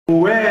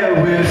Where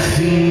we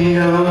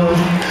feel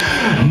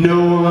no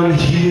one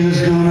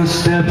here's gonna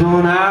step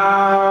on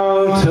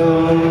our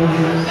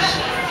toes.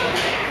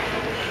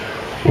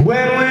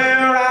 When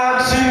we're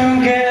out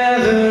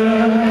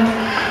together,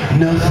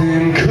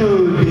 nothing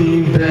could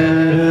be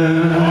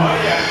better.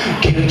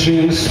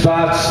 Catching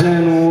spots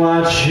and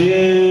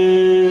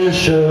watching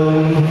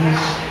shows.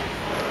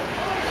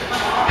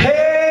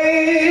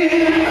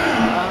 Hey,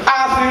 I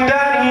think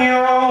that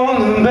you're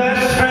the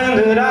best friend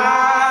that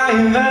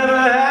I've ever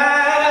had.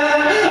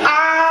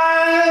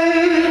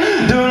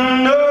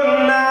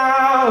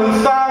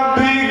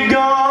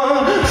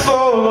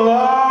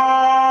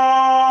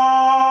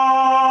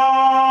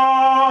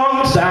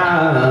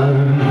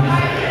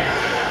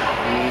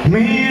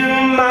 Me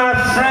and my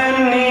friend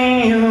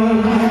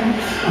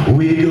Neil,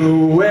 we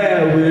go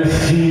where we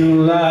feel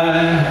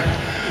like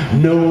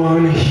no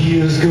one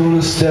here's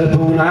gonna step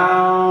on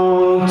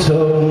our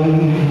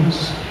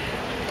toes.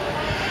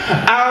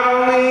 Out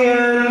on the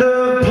end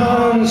of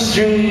Pond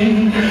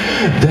Street,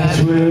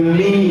 that's where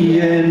me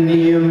and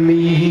Neil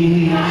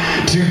meet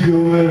to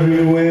go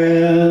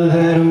everywhere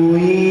that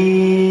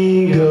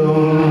we go.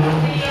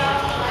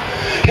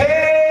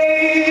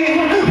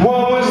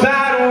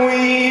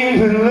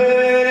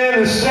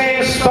 The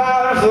same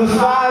spot for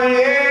 5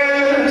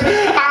 years.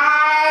 I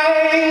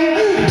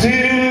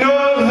didn't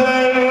know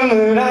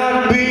then that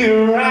I'd be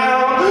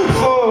around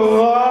for a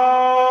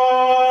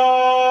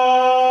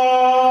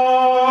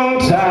long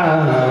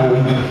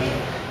time.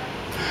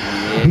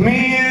 Me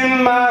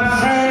and my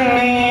friend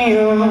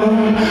Neil,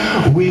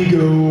 we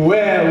go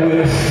where we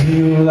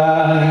feel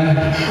like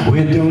we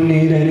don't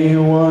need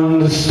anyone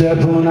to step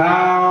on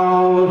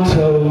our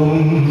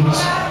toes.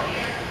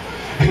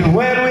 And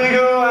when we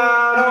go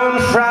out on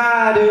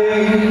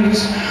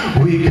Fridays,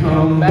 we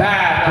come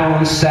back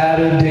on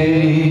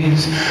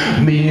Saturdays.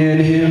 Me and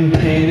him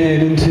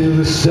painted until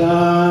the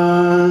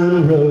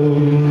sun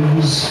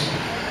rose.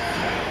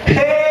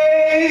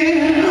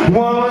 Hey,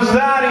 what was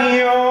that?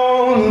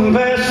 You're the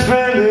best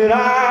friend that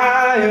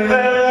I've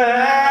ever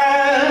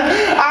had.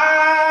 I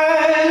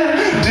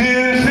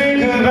didn't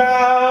think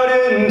about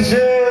it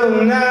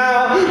until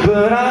now,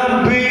 but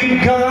I've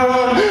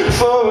begun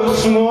for a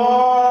small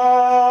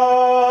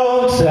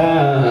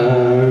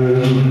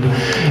time.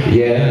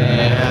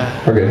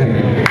 Yeah. Okay, thank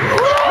you.